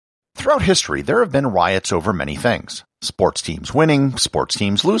Throughout history, there have been riots over many things. Sports teams winning, sports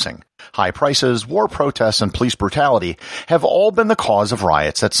teams losing. High prices, war protests, and police brutality have all been the cause of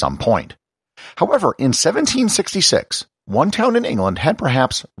riots at some point. However, in 1766, one town in England had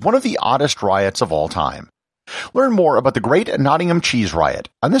perhaps one of the oddest riots of all time. Learn more about the Great Nottingham Cheese Riot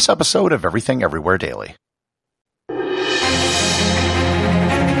on this episode of Everything Everywhere Daily.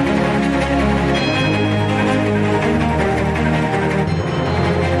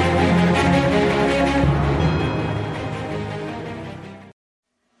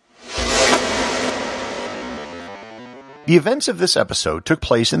 The events of this episode took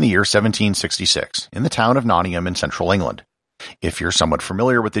place in the year 1766, in the town of Nottingham in central England. If you're somewhat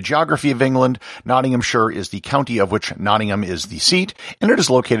familiar with the geography of England, Nottinghamshire is the county of which Nottingham is the seat, and it is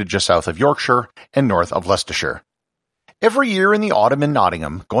located just south of Yorkshire and north of Leicestershire. Every year in the autumn in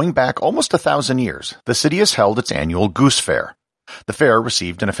Nottingham, going back almost 1,000 years, the city has held its annual Goose Fair. The fair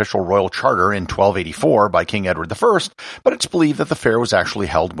received an official royal charter in 1284 by King Edward I, but it's believed that the fair was actually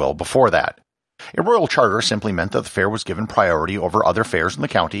held well before that. A royal charter simply meant that the fair was given priority over other fairs in the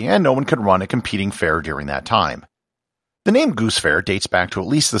county, and no one could run a competing fair during that time. The name Goose Fair dates back to at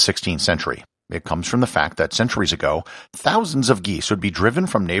least the 16th century. It comes from the fact that centuries ago, thousands of geese would be driven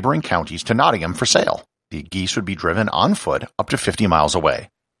from neighboring counties to Nottingham for sale. The geese would be driven on foot up to 50 miles away.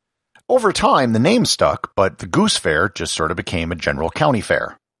 Over time, the name stuck, but the Goose Fair just sort of became a general county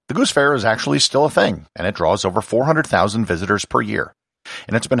fair. The Goose Fair is actually still a thing, and it draws over 400,000 visitors per year.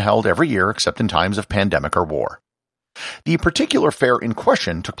 And it's been held every year except in times of pandemic or war. The particular fair in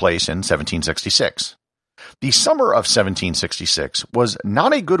question took place in 1766. The summer of 1766 was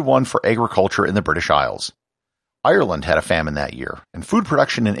not a good one for agriculture in the British Isles. Ireland had a famine that year, and food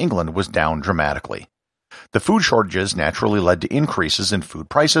production in England was down dramatically. The food shortages naturally led to increases in food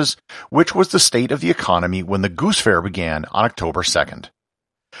prices, which was the state of the economy when the Goose Fair began on October 2nd.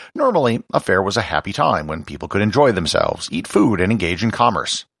 Normally, a fair was a happy time when people could enjoy themselves, eat food, and engage in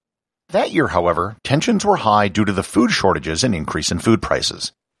commerce. That year, however, tensions were high due to the food shortages and increase in food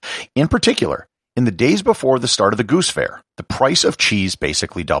prices. In particular, in the days before the start of the Goose Fair, the price of cheese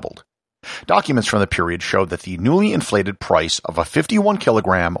basically doubled. Documents from the period showed that the newly inflated price of a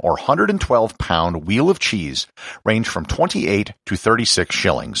 51-kilogram or 112-pound wheel of cheese ranged from 28 to 36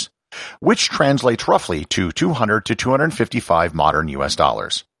 shillings. Which translates roughly to 200 to 255 modern US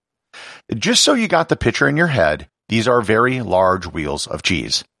dollars. Just so you got the picture in your head, these are very large wheels of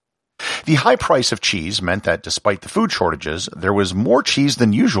cheese. The high price of cheese meant that despite the food shortages, there was more cheese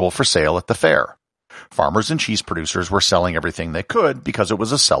than usual for sale at the fair. Farmers and cheese producers were selling everything they could because it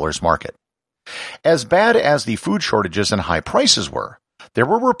was a seller's market. As bad as the food shortages and high prices were, there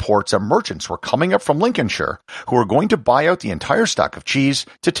were reports that merchants were coming up from Lincolnshire who were going to buy out the entire stock of cheese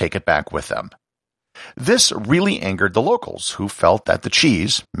to take it back with them. This really angered the locals, who felt that the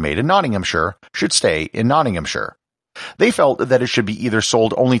cheese, made in Nottinghamshire, should stay in Nottinghamshire. They felt that it should be either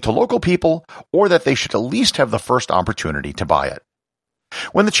sold only to local people, or that they should at least have the first opportunity to buy it.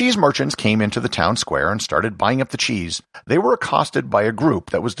 When the cheese merchants came into the town square and started buying up the cheese, they were accosted by a group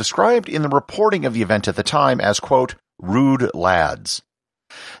that was described in the reporting of the event at the time as, quote, rude lads.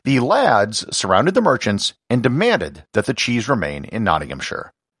 The lads surrounded the merchants and demanded that the cheese remain in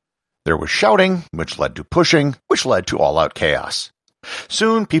Nottinghamshire. There was shouting, which led to pushing, which led to all-out chaos.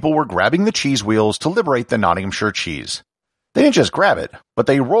 Soon, people were grabbing the cheese wheels to liberate the Nottinghamshire cheese. They didn't just grab it, but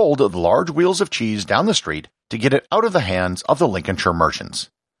they rolled the large wheels of cheese down the street to get it out of the hands of the Lincolnshire merchants.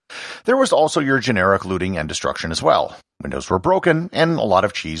 There was also your generic looting and destruction as well. Windows were broken, and a lot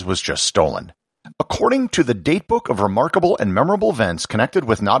of cheese was just stolen. According to the Datebook of Remarkable and Memorable Events connected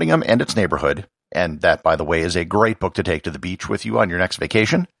with Nottingham and its neighborhood, and that, by the way, is a great book to take to the beach with you on your next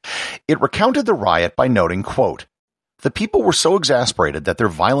vacation, it recounted the riot by noting, quote, the people were so exasperated that their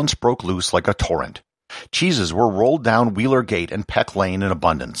violence broke loose like a torrent. Cheeses were rolled down Wheeler Gate and Peck Lane in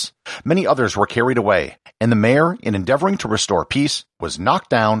abundance. Many others were carried away, and the mayor, in endeavoring to restore peace, was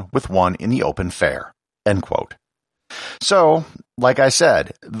knocked down with one in the open fair. End quote. So, like I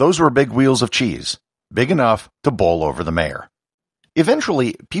said, those were big wheels of cheese, big enough to bowl over the mayor.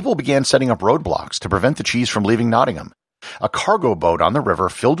 Eventually, people began setting up roadblocks to prevent the cheese from leaving Nottingham. A cargo boat on the river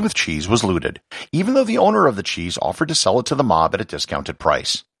filled with cheese was looted, even though the owner of the cheese offered to sell it to the mob at a discounted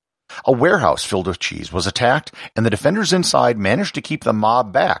price. A warehouse filled with cheese was attacked, and the defenders inside managed to keep the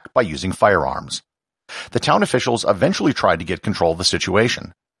mob back by using firearms. The town officials eventually tried to get control of the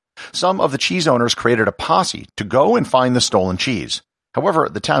situation. Some of the cheese owners created a posse to go and find the stolen cheese. However,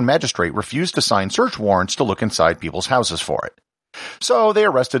 the town magistrate refused to sign search warrants to look inside people's houses for it. So they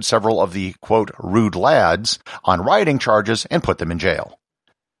arrested several of the, quote, rude lads on rioting charges and put them in jail.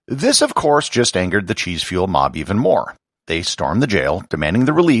 This, of course, just angered the cheese fuel mob even more. They stormed the jail, demanding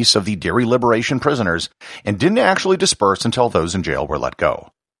the release of the Derry liberation prisoners, and didn't actually disperse until those in jail were let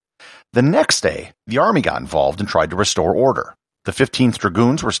go. The next day, the army got involved and tried to restore order. The 15th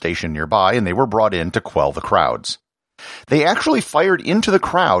Dragoons were stationed nearby, and they were brought in to quell the crowds. They actually fired into the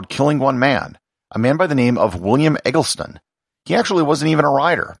crowd, killing one man, a man by the name of William Eggleston. He actually wasn't even a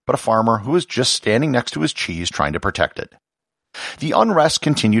rider, but a farmer who was just standing next to his cheese trying to protect it. The unrest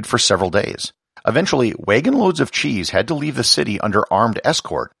continued for several days. Eventually, wagon loads of cheese had to leave the city under armed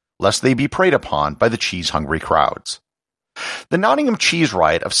escort, lest they be preyed upon by the cheese-hungry crowds. The Nottingham Cheese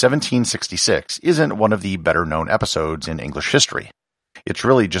Riot of 1766 isn't one of the better-known episodes in English history. It's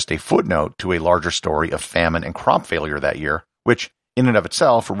really just a footnote to a larger story of famine and crop failure that year, which, in and of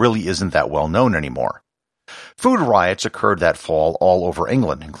itself, really isn't that well known anymore. Food riots occurred that fall all over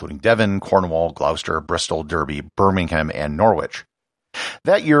England, including Devon, Cornwall, Gloucester, Bristol, Derby, Birmingham, and Norwich.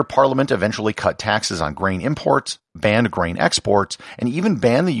 That year, Parliament eventually cut taxes on grain imports, banned grain exports, and even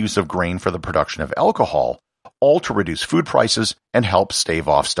banned the use of grain for the production of alcohol, all to reduce food prices and help stave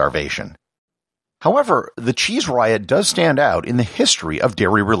off starvation. However, the cheese riot does stand out in the history of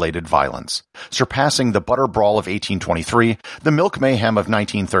dairy-related violence, surpassing the butter brawl of 1823, the milk mayhem of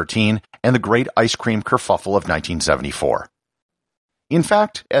 1913, and the great ice cream kerfuffle of 1974. In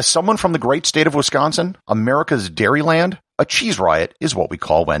fact, as someone from the great state of Wisconsin, America's dairyland, a cheese riot is what we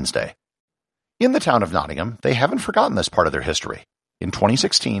call Wednesday. In the town of Nottingham, they haven't forgotten this part of their history. In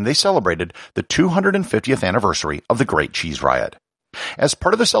 2016, they celebrated the 250th anniversary of the Great Cheese Riot. As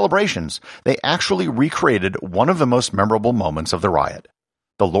part of the celebrations, they actually recreated one of the most memorable moments of the riot.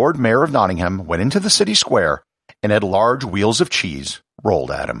 The Lord Mayor of Nottingham went into the city square and had large wheels of cheese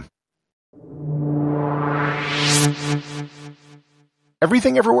rolled at him.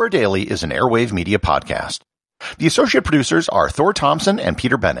 Everything Everywhere Daily is an Airwave Media podcast. The associate producers are Thor Thompson and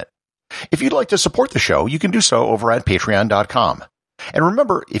Peter Bennett. If you'd like to support the show, you can do so over at patreon.com. And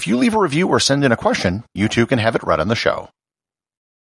remember, if you leave a review or send in a question, you too can have it read on the show.